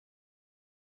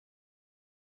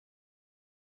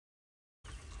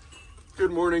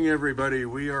Good morning, everybody.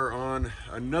 We are on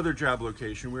another job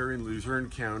location. We're in Luzerne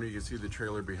County. You can see the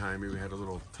trailer behind me. We had a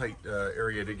little tight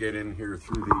area to get in here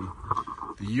through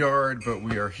the yard, but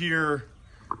we are here.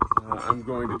 I'm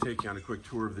going to take you on a quick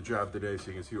tour of the job today so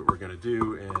you can see what we're going to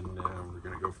do, and we're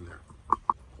going to go from there.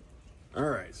 All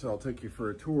right, so I'll take you for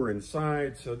a tour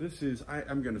inside. So this is,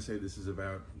 I'm going to say this is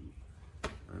about,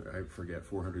 I forget,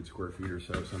 400 square feet or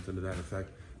so, something to that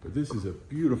effect. But this is a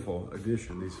beautiful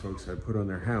addition these folks have put on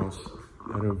their house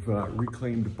out of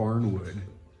reclaimed barn wood.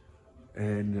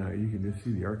 And you can just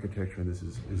see the architecture on this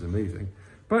is amazing.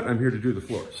 But I'm here to do the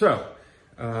floor. So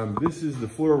this is the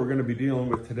floor we're going to be dealing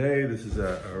with today. This is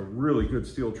a really good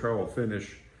steel trowel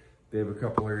finish. They have a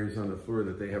couple areas on the floor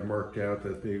that they have marked out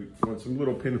that they want some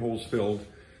little pinholes filled.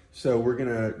 So we're going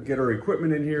to get our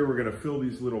equipment in here. We're going to fill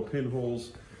these little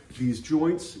pinholes. These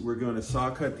joints, we're going to saw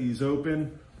cut these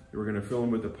open. We're going to fill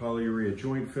them with the polyurea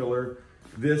joint filler.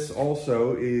 This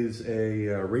also is a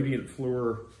radiant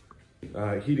floor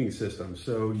heating system,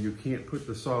 so you can't put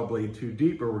the saw blade too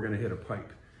deep or we're going to hit a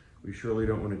pipe. We surely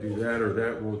don't want to do that, or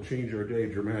that will change our day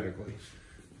dramatically.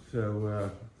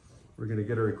 So we're going to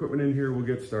get our equipment in here. We'll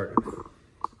get started.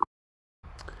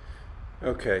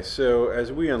 Okay, so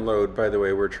as we unload, by the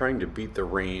way, we're trying to beat the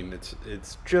rain.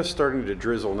 It's just starting to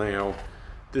drizzle now.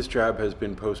 This job has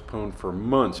been postponed for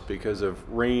months because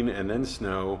of rain and then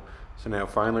snow. So now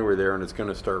finally we're there and it's going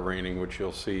to start raining, which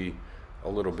you'll see a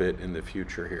little bit in the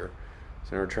future here.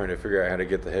 So now we're trying to figure out how to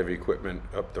get the heavy equipment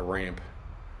up the ramp.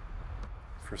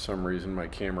 For some reason my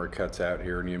camera cuts out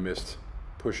here and you missed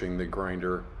pushing the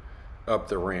grinder up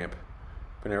the ramp.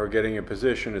 But now we're getting in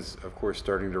position. It's of course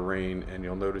starting to rain, and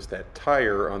you'll notice that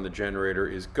tire on the generator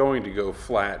is going to go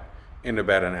flat in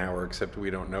about an hour, except we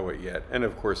don't know it yet. And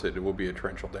of course it will be a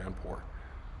torrential downpour.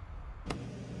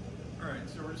 All right,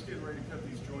 so we're just getting ready to cut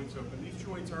these joints open. These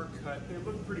joints are cut. They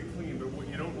look pretty clean, but what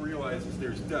you don't realize is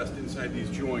there's dust inside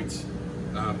these joints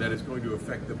that is going to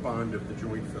affect the bond of the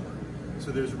joint filler.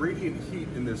 So there's radiant heat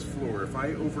in this floor. If I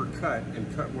overcut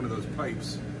and cut one of those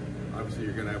pipes, obviously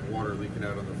you're gonna have water leaking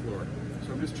out on the floor.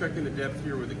 So I'm just checking the depth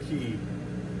here with a key.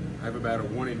 I have about a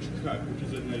 1-inch cut, which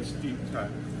is a nice deep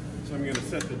cut. So I'm going to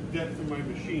set the depth of my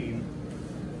machine.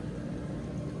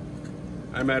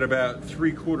 I'm at about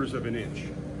 3/4 of an inch.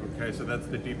 Okay, so that's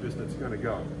the deepest it's going to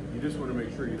go. You just want to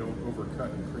make sure you don't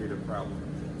overcut and create a problem.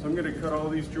 So I'm going to cut all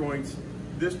these joints.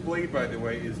 This blade, by the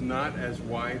way, is not as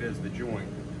wide as the joint.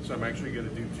 So I'm actually going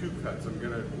to do 2 cuts. I'm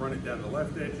going to run it down the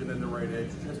left edge and then the right edge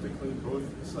just to clean both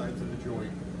sides of the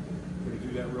joint. I'm going to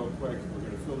do that real quick. We're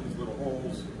going to fill these little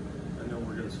holes and then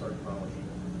we're going to start polishing.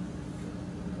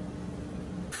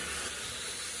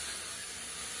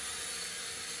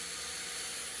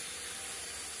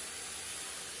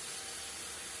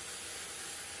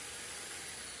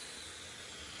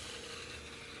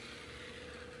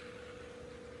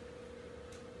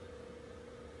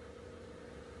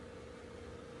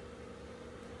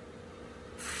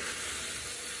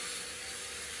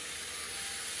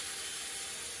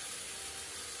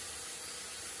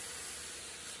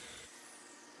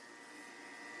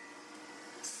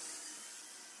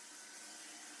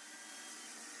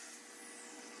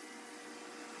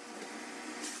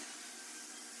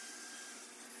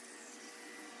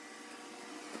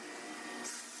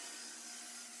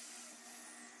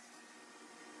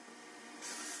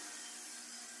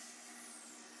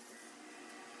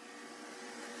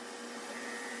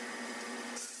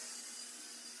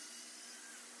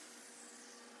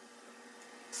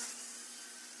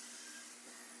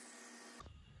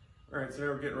 All right, so now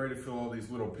we're getting ready to fill all these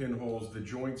little pinholes. The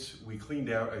joints we cleaned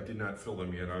out. I did not fill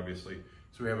them yet, obviously.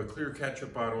 So we have a clear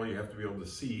ketchup bottle. You have to be able to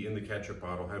see in the ketchup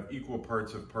bottle. Have equal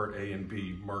parts of part A and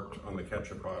B marked on the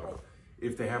ketchup bottle.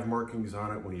 If they have markings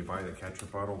on it when you buy the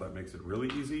ketchup bottle, that makes it really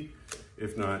easy.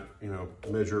 If not, you know,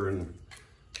 measure and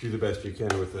do the best you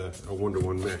can with a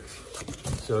 1-to-1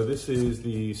 mix. So this is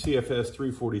the CFS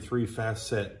 343 Fast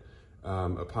Set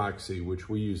epoxy, which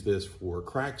we use this for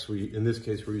cracks. In this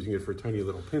case, we're using it for tiny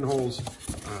little pinholes.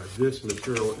 This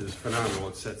material is phenomenal.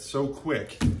 It sets so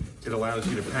quick, it allows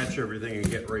you to patch everything and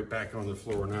get right back on the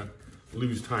floor, not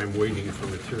lose time waiting for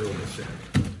material to set.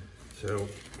 So,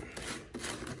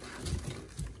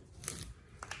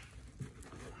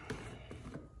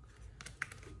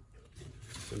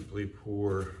 simply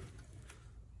pour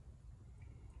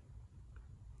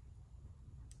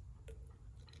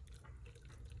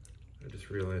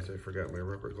realized I forgot my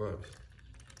rubber gloves.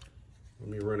 Let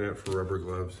me run out for rubber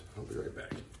gloves. I'll be right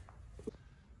back.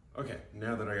 Okay,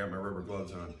 now that I got my rubber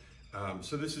gloves on.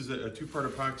 So this is a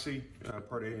 2-part epoxy,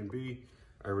 part A and B.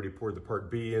 I already poured the part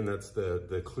B in. That's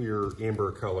the clear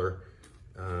amber color.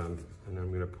 And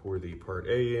I'm gonna pour the part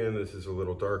A in. This is a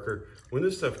little darker. When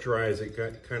this stuff dries, it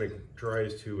kind of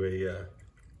dries to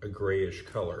a grayish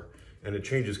color, and it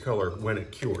changes color when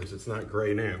it cures. It's not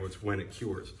gray now, it's when it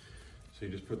cures. So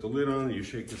you just put the lid on, you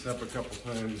shake this up a couple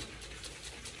times,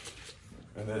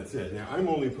 and that's it. Now I'm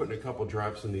only putting a couple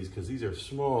drops in these because these are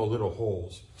small little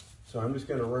holes. So I'm just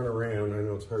gonna run around. I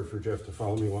know it's hard for Jeff to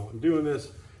follow me while I'm doing this,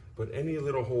 but any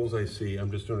little holes I see, I'm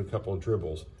just doing a couple of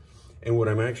dribbles. And what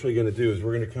I'm actually gonna do is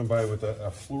we're gonna come by with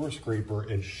a floor scraper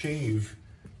and shave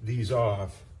these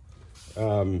off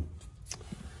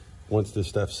once this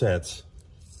stuff sets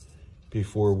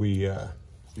before we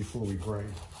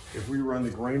grind. If we run the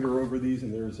grinder over these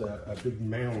and there's a big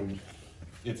mound,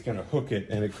 it's gonna hook it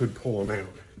and it could pull them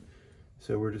out.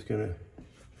 So we're just gonna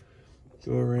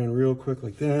go around real quick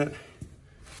like that,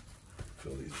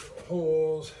 fill these little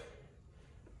holes.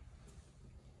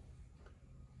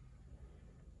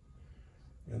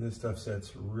 And this stuff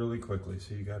sets really quickly,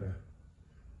 so you gotta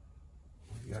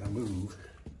move.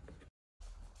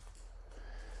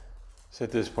 So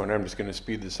at this point, I'm just gonna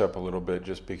speed this up a little bit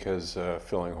just because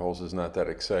filling holes is not that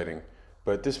exciting.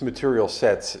 But this material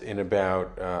sets in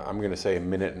about, I'm gonna say 1.5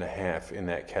 minutes in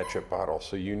that ketchup bottle.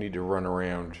 So you need to run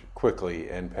around quickly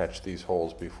and patch these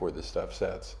holes before the stuff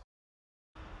sets.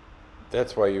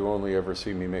 That's why you only ever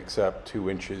see me mix up 2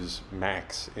 inches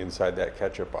max inside that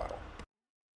ketchup bottle.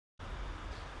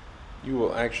 You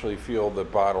will actually feel the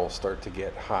bottle start to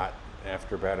get hot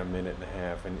after about 1.5 minutes,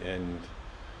 and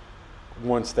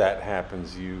once that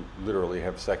happens, you literally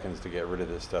have seconds to get rid of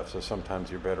this stuff. So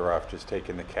sometimes you're better off just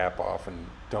taking the cap off and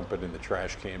dump it in the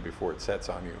trash can before it sets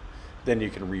on you. Then you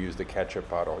can reuse the ketchup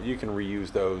bottle. You can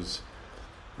reuse those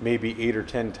maybe 8 or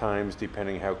 10 times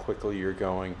depending how quickly you're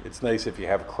going. It's nice if you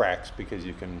have cracks because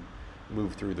you can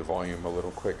move through the volume a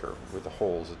little quicker. With the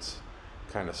holes, it's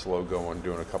kind of slow going,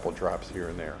 doing a couple drops here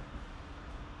and there.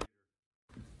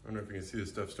 I don't know if you can see this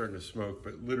stuff starting to smoke,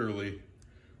 but literally,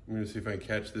 I'm gonna see if I can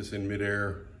catch this in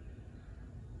midair.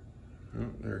 Oh,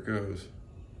 there it goes.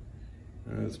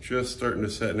 And it's just starting to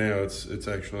set now. It's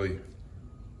actually,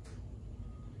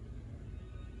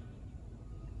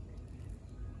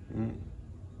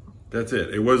 that's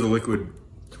it. It was a liquid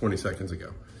 20 seconds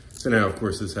ago. So now, of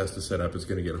course, this has to set up. It's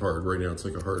gonna get hard. Right now, it's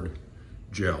like a hard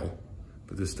gel,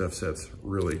 but this stuff sets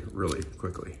really, really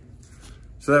quickly.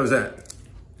 So that was that.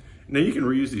 Now you can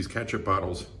reuse these ketchup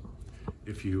bottles.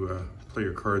 If you play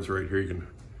your cards right here, you can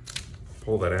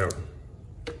pull that out,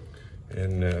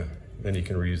 and then you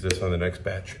can reuse this on the next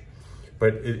batch.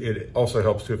 But it also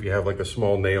helps too if you have like a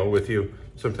small nail with you.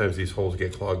 Sometimes these holes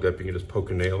get clogged up. You can just poke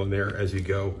a nail in there as you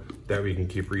go. That way you can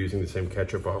keep reusing the same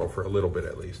ketchup bottle for a little bit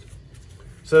at least.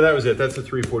 So that was it. That's the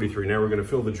 343. Now we're going to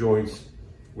fill the joints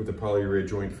with the polyurethane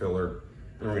joint filler.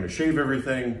 Then we're going to shave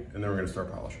everything, and then we're going to start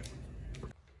polishing.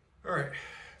 All right.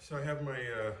 So I have my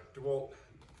DeWalt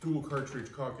dual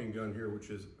cartridge caulking gun here, which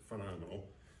is phenomenal.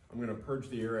 I'm gonna purge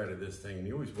the air out of this thing, and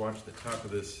you always watch the top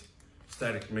of this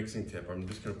static mixing tip. I'm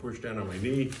just gonna push down on my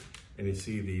knee, and you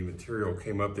see the material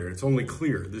came up there. It's only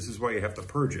clear. This is why you have to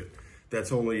purge it.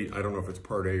 That's only, I don't know if it's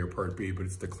part A or part B, but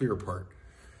it's the clear part.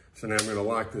 So now I'm gonna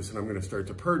lock this, and I'm gonna start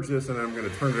to purge this, and I'm gonna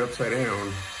turn it upside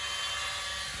down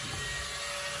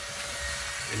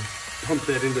and pump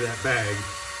that into that bag.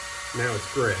 Now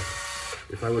it's gray.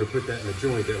 If I would have put that in a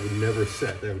joint, that would never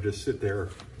set. That would just sit there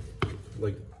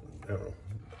like, I don't know,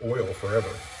 oil forever.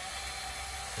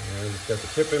 And it's got the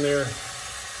tip in there.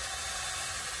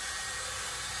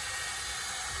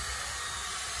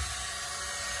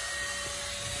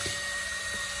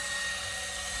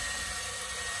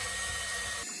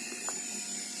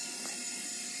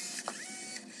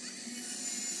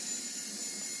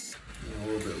 And a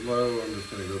little bit low, I'm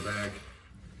just gonna go back,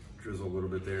 drizzle a little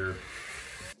bit there.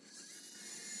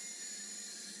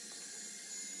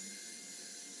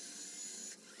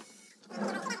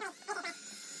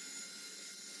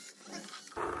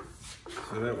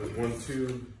 So that was 1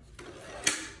 tube.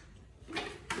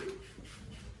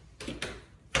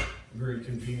 Very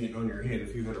convenient on your hand.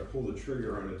 If you had to pull the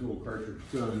trigger on a dual cartridge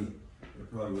gun,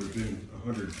 it probably would have been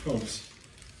 100 pumps.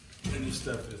 And this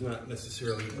stuff is not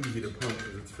necessarily easy to pump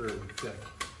because it's fairly thick.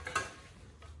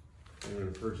 I'm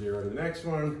going to purge the air on the next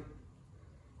one.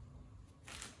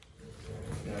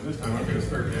 Now this time I'm going to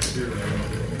start down here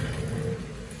now.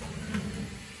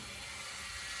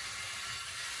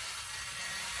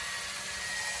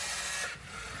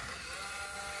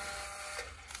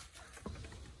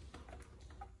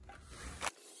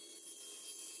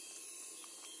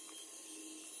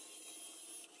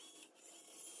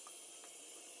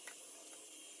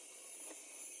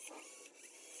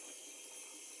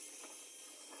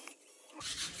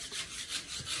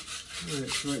 All right,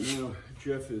 so right now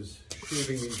Jeff is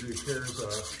shaving these repairs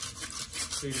off.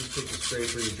 So you just take the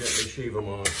scraper and gently shave them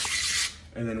off.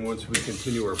 And then once we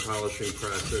continue our polishing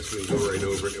process, we can go right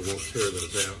over it and it won't tear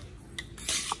those out.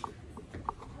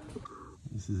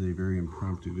 This is a very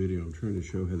impromptu video. I'm trying to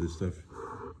show how this stuff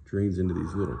drains into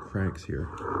these little cracks here.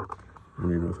 I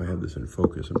don't even know if I have this in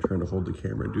focus. I'm trying to hold the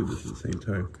camera and do this at the same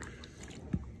time.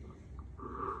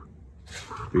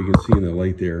 But you can see in the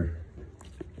light there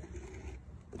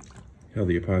how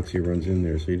the epoxy runs in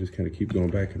there. So you just kind of keep going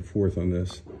back and forth on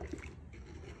this.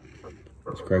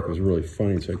 This crack was really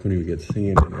fine, so I couldn't even get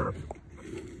sand in it.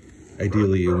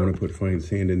 Ideally, you want to put fine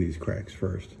sand in these cracks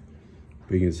first.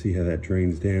 But you can see how that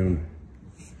drains down.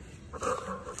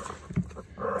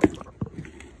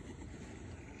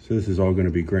 So this is all going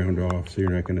to be ground off, so you're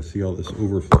not going to see all this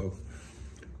overflow.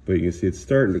 But you can see it's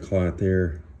starting to clot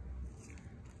there.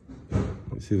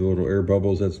 You see the little air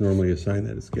bubbles? That's normally a sign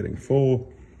that it's getting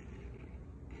full.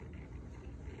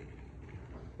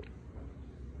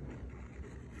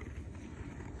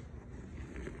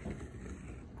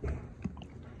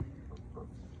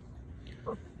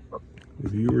 The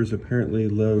viewers apparently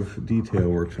love detail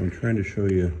work, so I'm trying to show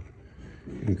you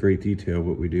in great detail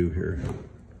what we do here.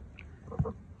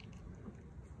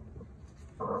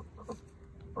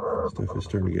 Stuff is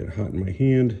starting to get hot in my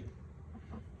hand.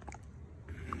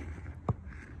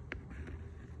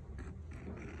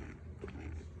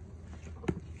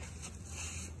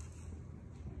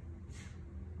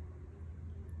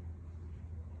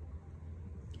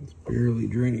 It's barely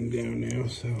draining down now,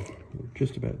 so we're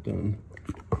just about done.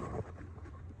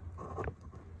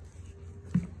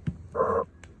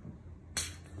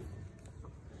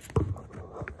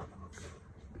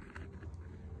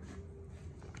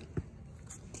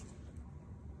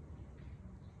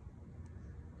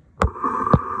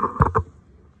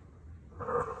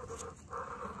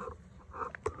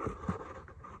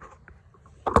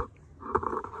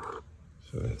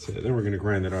 So that's it. Then we're going to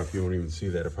grind that off. You won't even see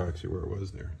that epoxy where it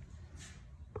was there.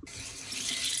 All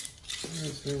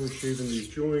right, so we're shaving these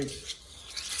joints.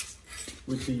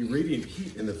 With the radiant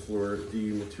heat in the floor,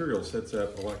 the material sets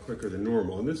up a lot quicker than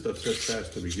normal, and this stuff sets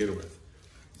fast to begin with.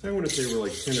 So I want to say we're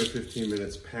like 10 or 15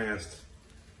 minutes past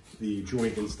the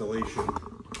joint installation,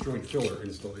 joint filler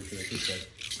installation, I should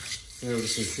say. Now we're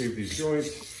just going to shave these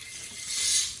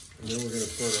joints, and then we're going to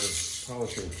start our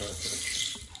polishing process.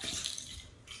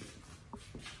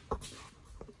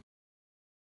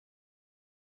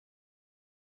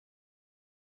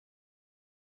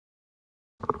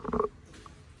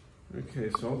 Okay,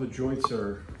 so all the joints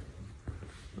are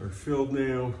filled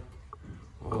now.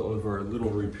 All of our little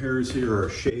repairs here are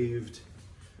shaved.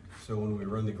 So when we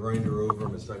run the grinder over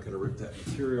them, it's not going to rip that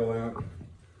material out.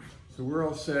 So we're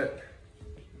all set.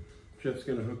 Jeff's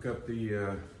going to hook up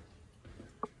the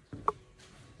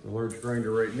large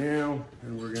grinder right now,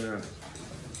 and we're going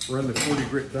to run the 40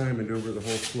 grit diamond over the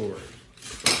whole floor.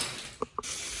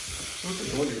 One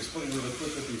thing I want to explain really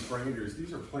quick with these grinders,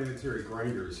 these are planetary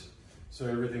grinders. So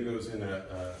everything goes in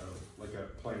like a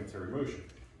planetary motion.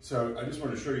 So I just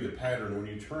want to show you the pattern. When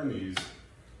you turn these,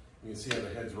 you can see how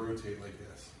the heads rotate like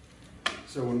this.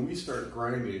 So when we start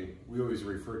grinding, we always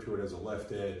refer to it as a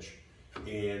left edge,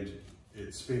 and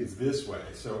it spins this way.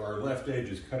 So our left edge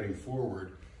is cutting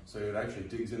forward, so it actually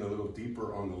digs in a little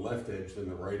deeper on the left edge than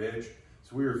the right edge.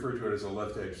 So we refer to it as a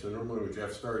left edge. So normally when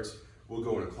Jeff starts, we'll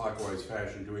go in a clockwise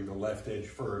fashion, doing the left edge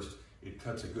first. It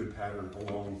cuts a good pattern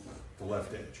along the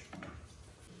left edge.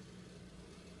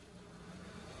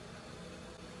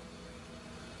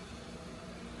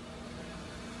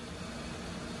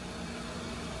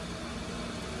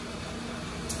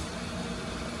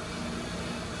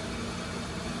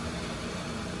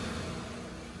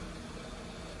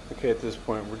 Okay, at this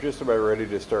point, we're just about ready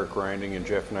to start grinding, and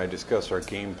Jeff and I discussed our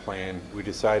game plan. We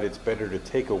decided it's better to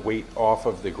take a weight off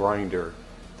of the grinder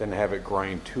than have it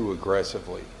grind too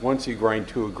aggressively. Once you grind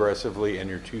too aggressively and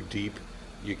you're too deep,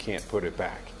 you can't put it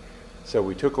back. So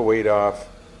we took a weight off.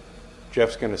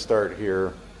 Jeff's going to start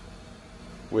here,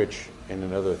 which in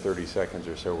another 30 seconds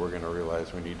or so, we're going to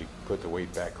realize we need to put the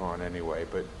weight back on anyway.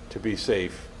 But to be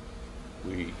safe,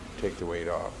 we take the weight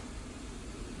off.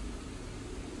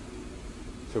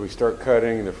 So we start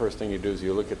cutting, and the first thing you do is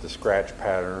you look at the scratch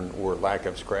pattern, or lack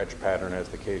of scratch pattern as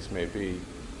the case may be,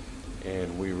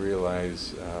 and we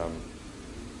realize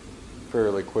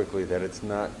fairly quickly that it's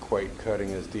not quite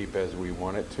cutting as deep as we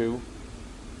want it to.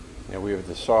 Now we have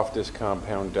the softest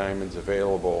compound diamonds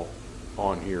available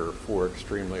on here for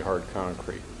extremely hard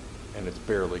concrete, and it's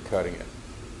barely cutting it.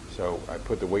 So I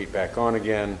put the weight back on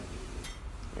again,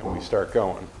 and we start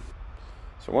going.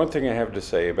 So one thing I have to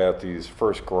say about these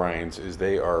first grinds is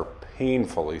they are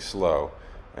painfully slow.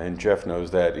 And Jeff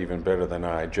knows that even better than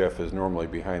I. Jeff is normally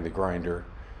behind the grinder.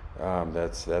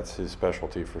 That's his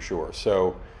specialty for sure.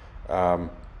 So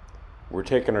we're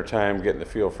taking our time getting the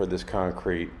feel for this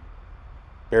concrete,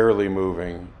 barely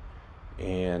moving,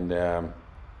 and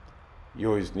you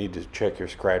always need to check your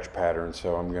scratch pattern.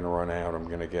 So I'm going to run out. I'm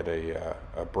going to get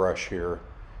a brush here,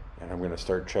 and I'm going to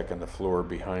start checking the floor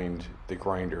behind the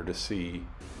grinder to see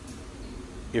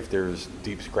if there's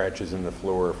deep scratches in the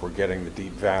floor, if we're getting the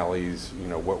deep valleys, you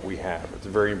know, what we have. It's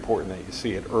very important that you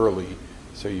see it early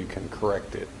so you can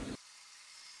correct it.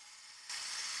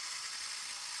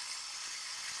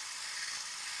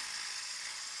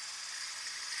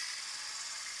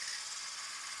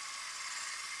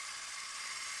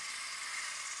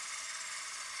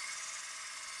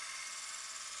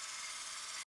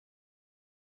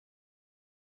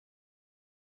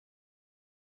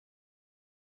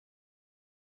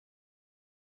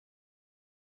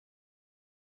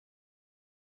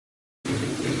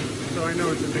 So I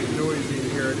know it's a bit noisy in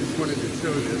here. I just wanted to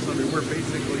show this. I mean, we're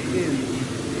basically in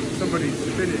somebody's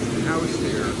finished house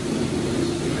here.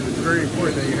 And it's very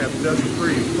important that you have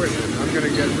dust-free equipment. I'm going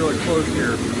to get really close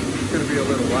here. It's going to be a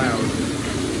little loud.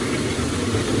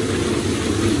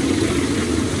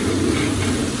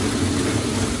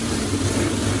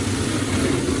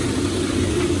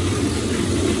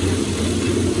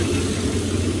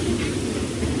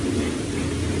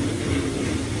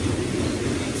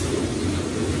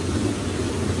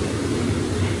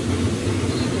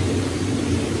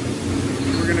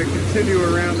 Continue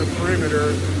around the perimeter,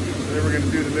 and then we're going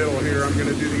to do the middle here. I'm going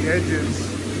to do the edges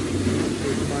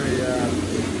with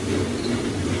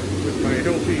my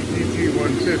Hilti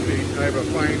DG150. I have a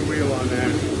fine wheel on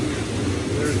that.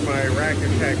 There's my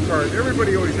RACATAC cart.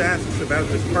 Everybody always asks about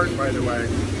this cart, by the way.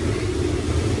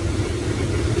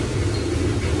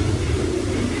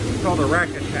 It's called a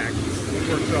RACATAC. It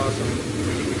works awesome.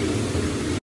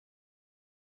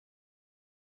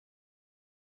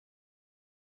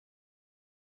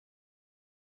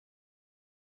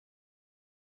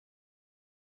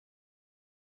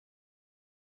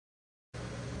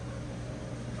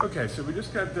 Okay, so we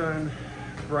just got done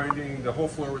grinding the whole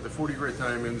floor with the 40 grit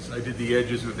diamonds. I did the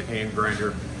edges with the hand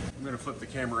grinder. I'm going to flip the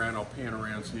camera around, I'll pan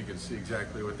around so you can see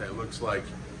exactly what that looks like.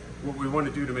 What we want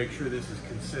to do to make sure this is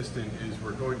consistent is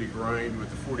we're going to grind with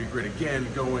the 40 grit again,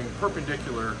 going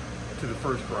perpendicular to the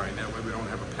first grind. That way we don't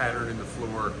have a pattern in the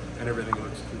floor and everything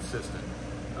looks consistent.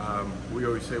 We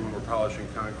always say when we're polishing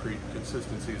concrete,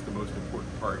 consistency is the most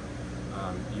important part.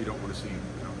 You don't want to see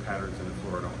patterns in the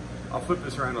floor at all. I'll flip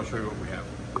this around, I'll show you what we have.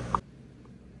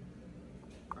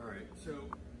 All right, so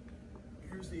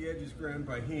here's the edges ground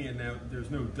by hand. Now, there's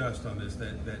no dust on this.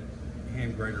 That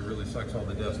hand grinder really sucks all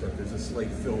the dust up. There's a slight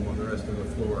film on the rest of the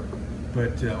floor,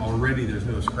 but already there's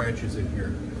no scratches in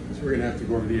here. So we're gonna have to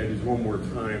go over the edges one more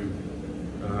time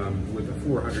with the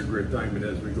 400 grit diamond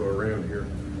as we go around here.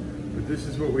 But this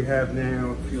is what we have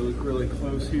now. If you look really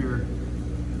close here,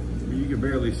 you can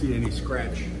barely see any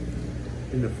scratch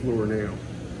in the floor now.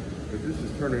 But this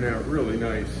is turning out really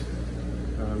nice.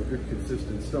 Good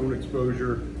consistent stone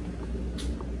exposure.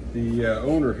 The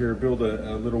owner here built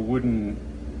a little wooden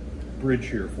bridge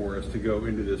here for us to go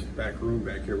into this back room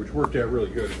back here, which worked out really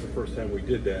good. It's the first time we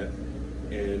did that.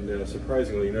 And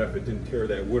surprisingly enough, it didn't tear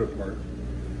that wood apart.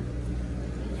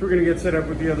 So we're gonna get set up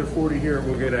with the other 40 here and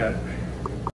we'll get at it.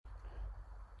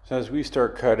 So as we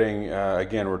start cutting,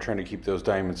 again, we're trying to keep those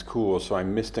diamonds cool, so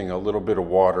I'm misting a little bit of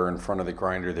water in front of the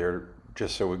grinder there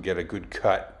just so we get a good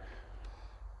cut.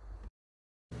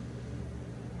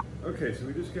 Okay, so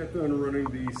we just got done running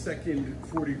the second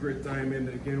 40 grit diamond.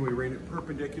 Again, we ran it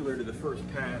perpendicular to the first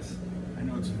pass. I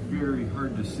know it's very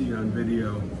hard to see on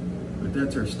video, but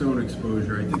that's our stone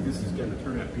exposure. I think this is going to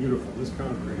turn out beautiful. This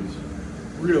concrete is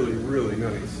really, really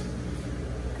nice.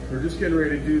 We're just getting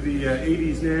ready to do the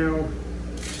 80s now.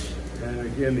 And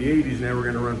again, the 80s now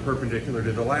we're going to run perpendicular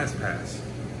to the last pass.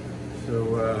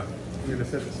 So I'm going to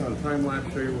set this on time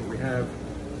lapse, show you what we have.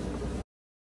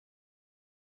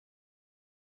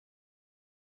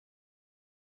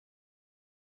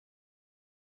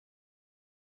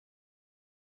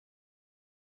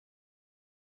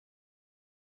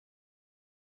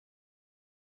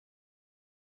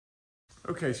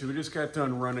 Okay, so we just got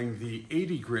done running the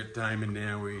 80 grit diamond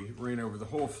now. We ran over the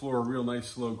whole floor, real nice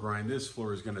slow grind. This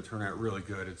floor is going to turn out really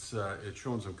good. It's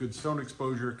showing some good stone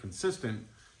exposure, consistent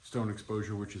stone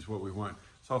exposure, which is what we want.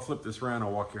 So I'll flip this around,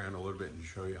 I'll walk around a little bit and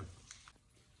show you.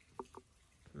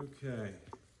 Okay,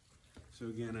 so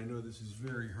again, I know this is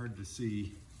very hard to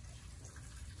see.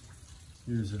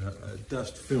 Here's a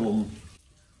dust film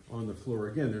on the floor.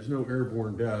 Again, there's no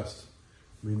airborne dust.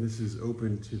 I mean, this is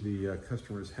open to the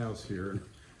customer's house here.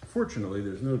 Fortunately,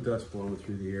 there's no dust blowing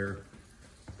through the air,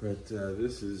 but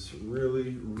this is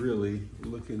really, really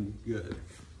looking good.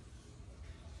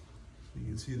 You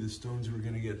can see the stones we're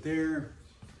gonna get there.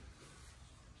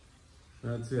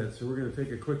 That's it. So we're gonna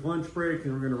take a quick lunch break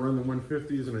and we're gonna run the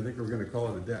 150s, and I think we're gonna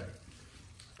call it a day.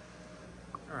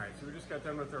 All right, so we just got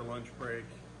done with our lunch break.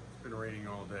 It's been raining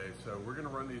all day, so we're gonna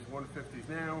run these 150s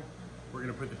now. We're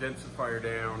gonna put the densifier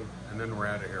down, and then we're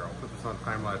out of here. I'll put this on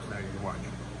time lapse now, you can watch.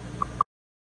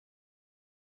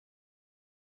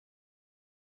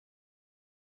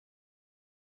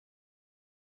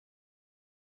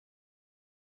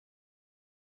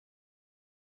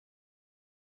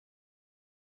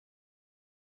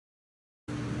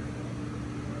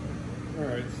 All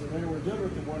right, so now we're done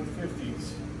with the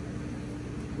 150s.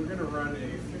 We're gonna run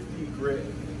a 50 grit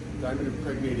diamond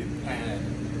impregnated pad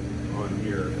on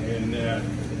here. And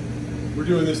we're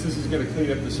doing this is gonna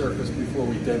clean up the surface before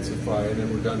we densify, and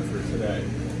then we're done for today.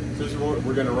 So this is what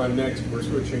we're gonna run next. We're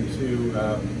switching to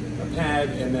a pad,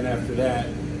 and then after that,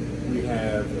 we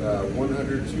have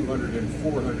 100, 200, and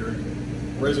 400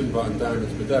 resin bond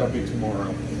diamonds, but that'll be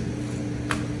tomorrow.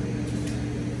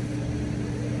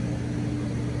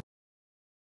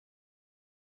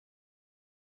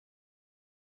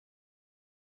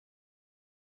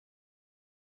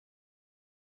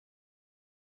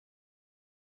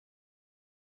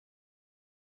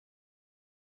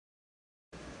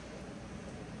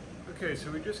 Okay,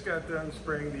 so we just got done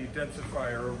spraying the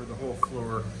densifier over the whole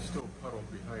floor. Still puddled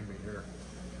behind me here.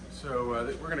 So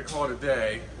we're gonna call it a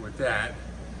day with that.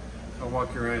 I'll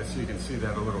walk you around so you can see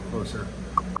that a little closer.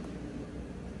 All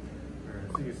right,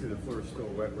 so you can see the floor is still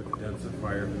wet with the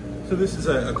densifier. So this is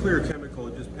a clear chemical.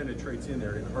 It just penetrates in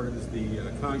there and it hardens the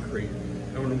concrete.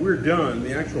 And when we're done,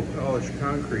 the actual polished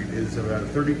concrete is about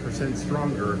 30%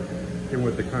 stronger than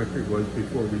what the concrete was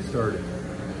before we started.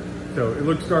 So it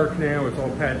looks dark now, it's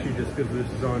all patchy just because this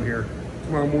is on here.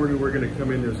 Tomorrow morning we're gonna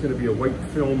come in, there's gonna be a white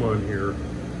film on here,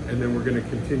 and then we're gonna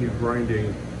continue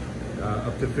grinding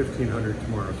up to 1500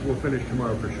 tomorrow. So we'll finish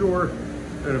tomorrow for sure.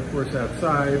 And of course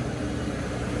outside,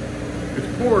 it's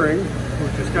pouring,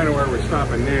 which is kind of where we're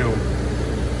stopping now.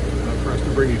 For us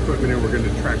to bring equipment in, we're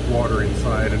gonna track water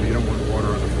inside, and you don't want water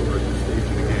on the floor at this stage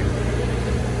of the game.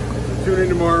 So tune in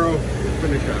tomorrow, we'll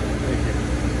finish up. Thank you.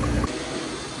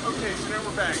 Okay, so now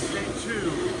we're back, day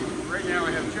 2. Right now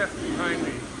I have Jeff behind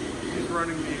me. He's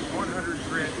running the 100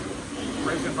 grit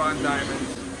resin bond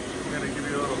diamonds. I'm gonna give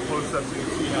you a little close-up so you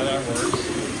can see how that works.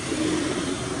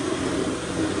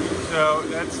 So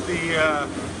that's the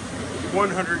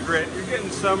 100 grit. You're getting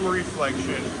some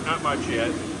reflection, not much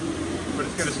yet, but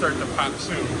it's gonna start to pop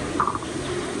soon.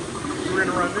 So we're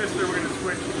gonna run this, then we're gonna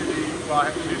switch to the, well, I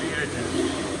have to do the edges,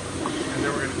 and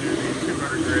then we're gonna do the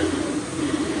 200 grit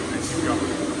and keep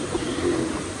going.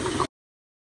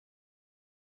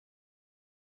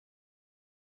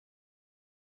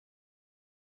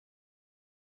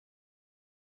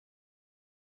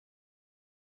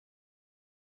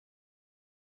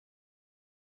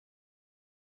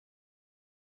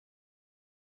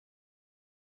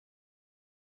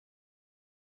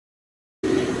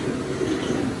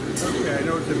 Okay, I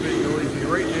know it's a bit noisy.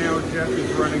 Right now, Jeff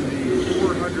is running the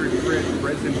 400 grit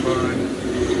resin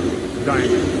bond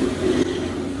diamond.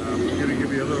 I'm going to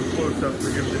give you a little close-up,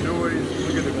 forgive the noise.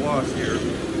 Look at the gloss here.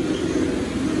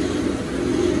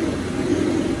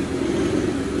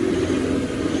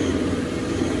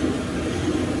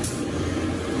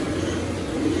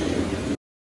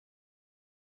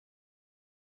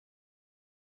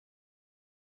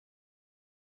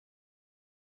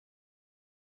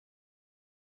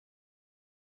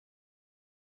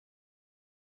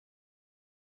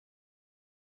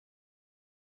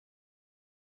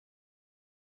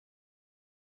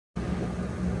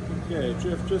 Okay,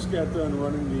 Jeff just got done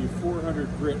running the 400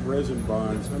 grit resin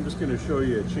bonds. I'm just going to show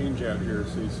you a change out here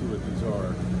so you see what these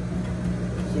are.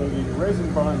 So the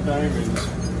resin bond diamonds,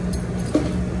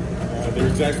 they're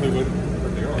exactly what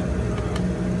they are.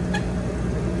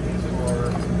 These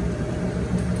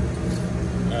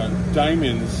are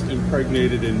diamonds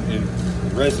impregnated in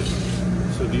resin.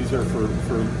 So these are for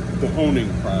the honing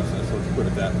process, let's put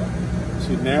it that way.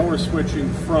 So now we're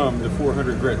switching from the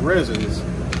 400 grit resins.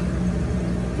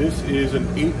 This is an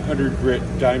 800 grit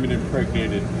diamond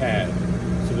impregnated pad.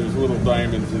 So there's little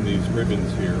diamonds in these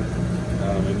ribbons here.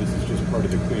 And this is just part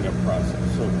of the cleanup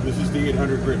process. So this is the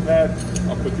 800 grit pad.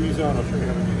 I'll put these on, I'll show you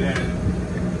how to do that.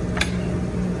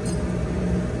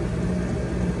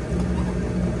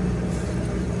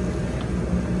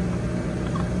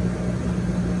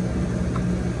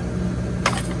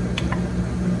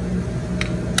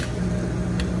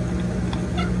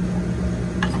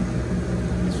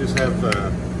 Just have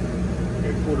a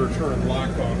 1/4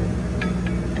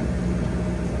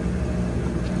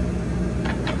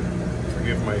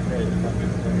 my head.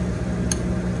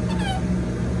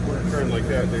 When I turn like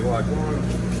that, they lock on.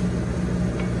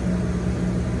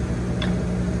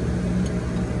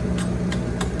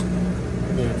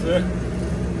 And that's it.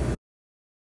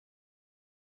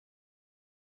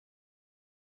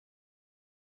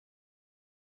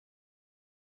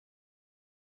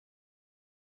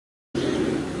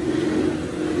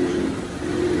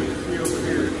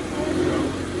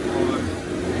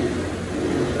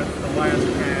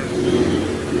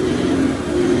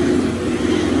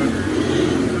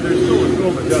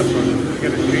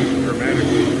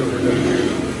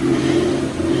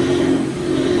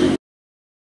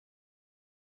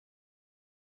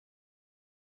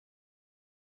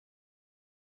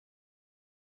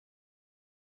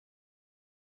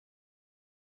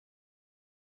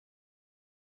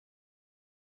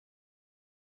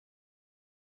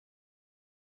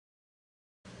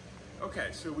 Okay,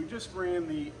 so we just ran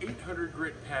the 800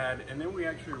 grit pad, and then we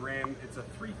actually ran, it's a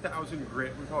 3000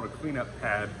 grit, we call it a cleanup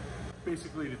pad,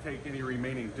 basically to take any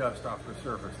remaining dust off the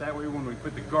surface. That way when we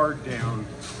put the guard down,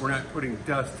 we're not putting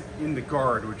dust in the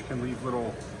guard, which can leave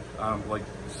little like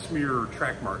smear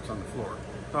track marks on the floor.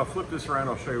 So I'll flip this around,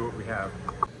 I'll show you what we have.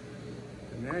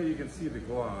 And now you can see the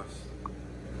gloss.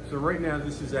 So right now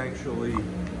this is actually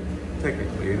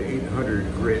technically an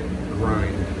 800 grit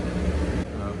grind.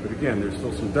 But again, there's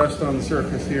still some dust on the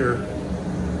surface here. You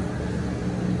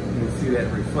can see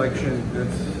that reflection.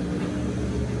 That's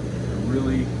a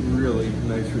really, really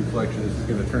nice reflection. This is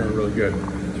going to turn out really good.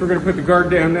 So we're going to put the guard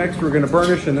down next. We're going to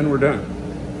burnish, and then we're done.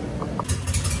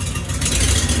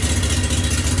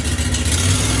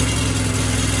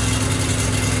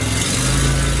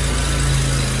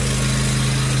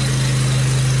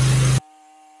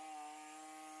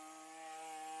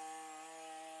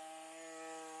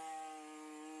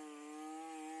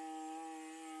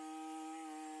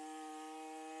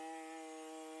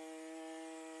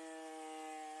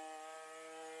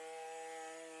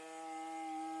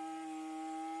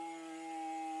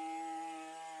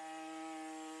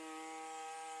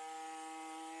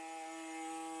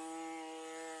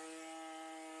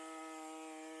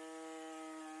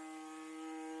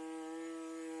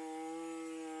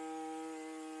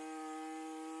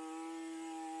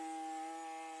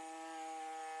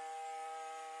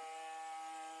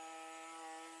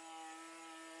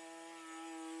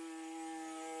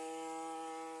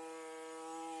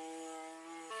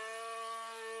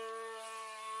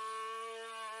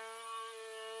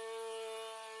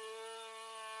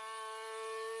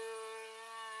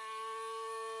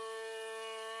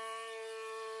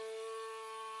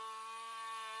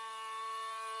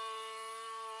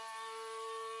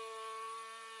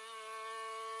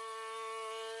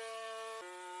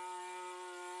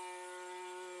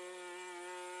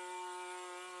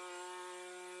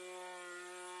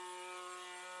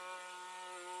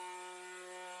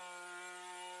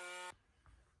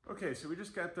 Okay, so we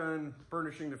just got done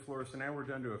burnishing the floor, so now we're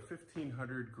done to a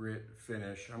 1500 grit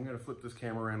finish. I'm gonna flip this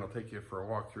camera around, I'll take you for a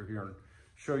walk through here and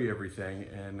show you everything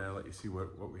and let you see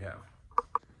what we have.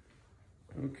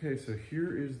 Okay, so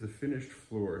here is the finished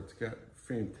floor. It's got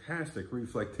fantastic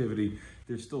reflectivity.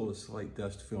 There's still a slight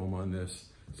dust film on this.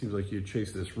 Seems like you'd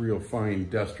chase this real fine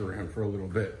dust around for a little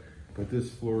bit, but this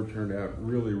floor turned out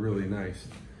really, really nice.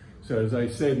 So as I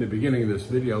said in the beginning of this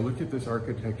video, look at this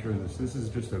architecture in this. This is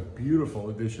just a beautiful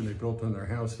addition they built on their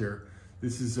house here.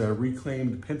 This is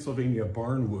reclaimed Pennsylvania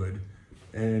barnwood,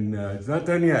 and it's not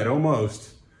done yet,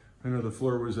 almost. I know the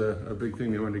floor was a big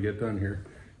thing they wanted to get done here.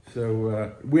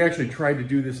 So we actually tried to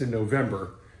do this in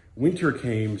November. Winter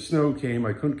came, snow came,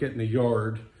 I couldn't get in the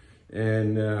yard,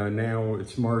 and now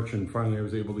it's March and finally I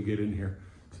was able to get in here.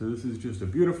 So this is just a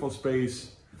beautiful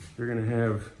space. You're gonna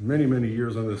have many, many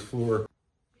years on this floor.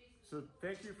 So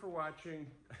thank you for watching.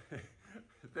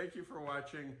 Thank you for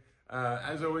watching.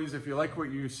 As always, if you like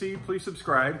what you see, please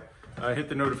subscribe. Hit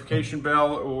the notification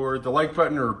bell or the like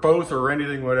button or both or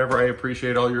anything, whatever. I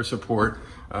appreciate all your support.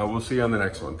 We'll see you on the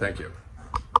next one. Thank you.